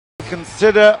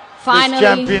consider Finally, this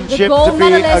championship the gold to be a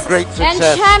medalists great success.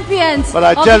 and champions But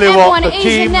I of tell the you what, M1 the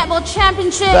Asian team Netball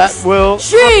Championships, that will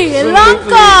Sri absolutely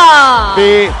Lanka.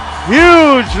 be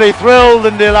hugely thrilled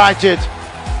and delighted.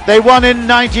 They won in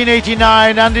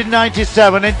 1989 and in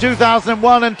 97, in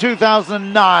 2001 and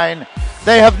 2009.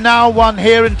 They have now won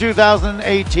here in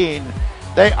 2018.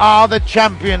 They are the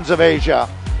champions of Asia.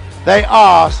 They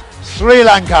are Sri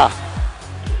Lanka.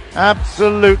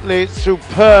 Absolutely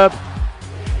superb.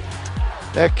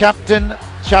 Their captain,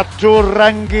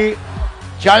 Chaturangi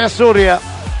Jayasuriya.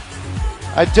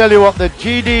 I tell you what, the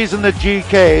GDs and the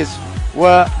GKs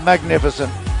were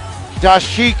magnificent.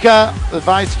 Dashika, the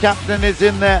vice captain, is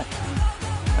in there.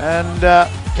 And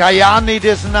Kayani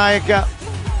Disnayaka.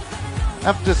 I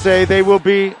have to say, they will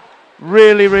be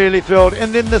really, really thrilled.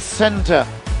 And in the center,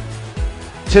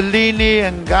 Talini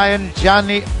and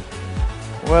Gayanjani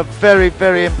were very,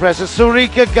 very impressive.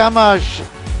 Surika Gamaj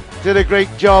did a great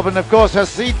job, and of course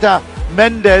Hasita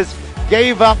Mendez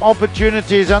gave up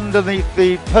opportunities underneath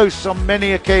the posts on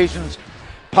many occasions,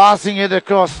 passing it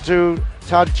across to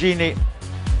Tarjini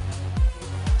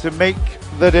to make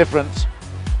the difference.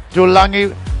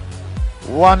 Dulangi,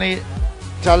 Wani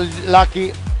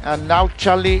Talaki and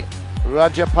Nauchali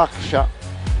Rajapaksha.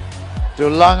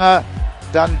 Dulanga,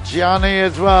 Danjani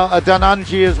as well,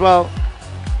 Dananji as well,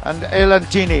 and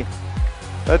Elantini.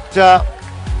 But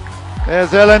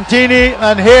there's Elantini,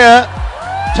 and here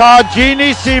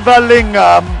Tarjini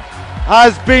Sivalingam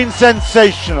has been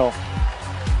sensational.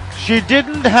 She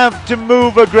didn't have to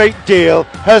move a great deal.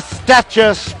 Her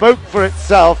stature spoke for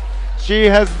itself. She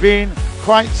has been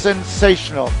quite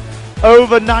sensational.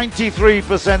 Over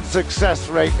 93% success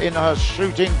rate in her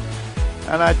shooting.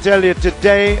 And I tell you,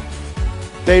 today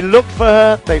they looked for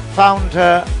her, they found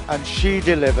her, and she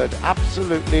delivered.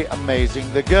 Absolutely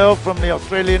amazing. The girl from the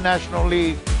Australian National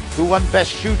League who won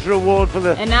Best Shooter Award for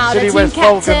the City West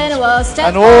Falcons,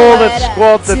 and all the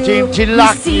squad, the team,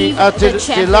 Tilaki,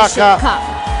 Tilaka,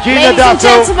 Gina Ladies and Dato,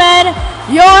 gentlemen,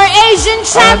 your Asian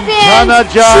champion,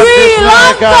 Sri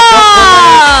Lanka!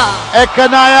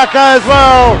 Ekanayaka as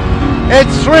well.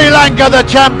 It's Sri Lanka, the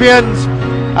champions,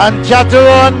 and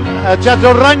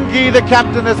Chaturangi, the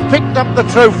captain, has picked up the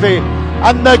trophy,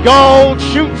 and the gold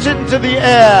shoots into the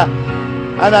air.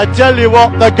 And I tell you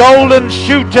what, the golden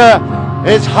shooter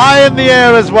is high in the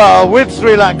air as well with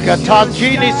Sri Lanka.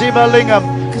 Tarjini Sivalingam,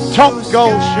 top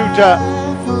goal shooter.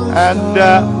 And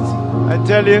I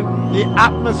tell you, the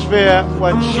atmosphere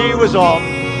when she was on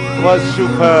was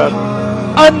superb.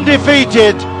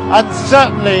 Undefeated and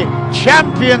certainly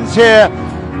champions here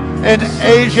in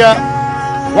Asia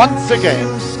once again.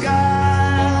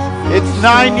 It's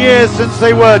 9 years since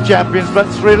they were champions,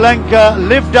 but Sri Lanka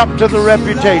lived up to the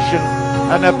reputation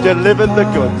and have delivered the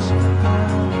goods.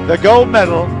 The gold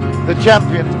medal, the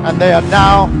champions, and they are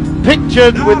now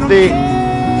pictured with the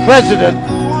President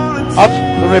of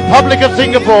the Republic of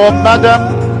Singapore,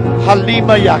 Madam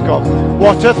Halima Yacob.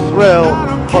 What a thrill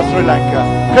for Sri Lanka.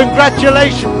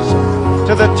 Congratulations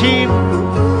to the team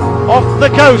off the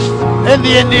coast in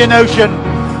the Indian Ocean.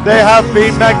 They have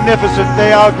been magnificent.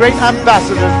 They are great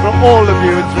ambassadors for all of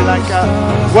you in Sri Lanka.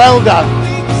 Well done.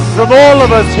 From all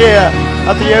of us here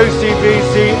at the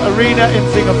OCBC Arena in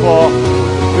Singapore,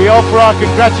 we offer our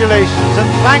congratulations and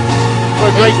thanks for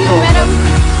a great tournament.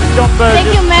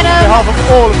 Thank you, Madam. On behalf of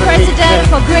all of the President,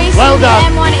 for gracing well the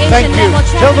done. M1 Asian Thank you. Netball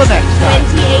Till the Championship next time.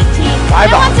 2018. Bye-bye.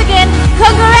 And once again,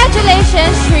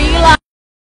 congratulations, Sri Lanka.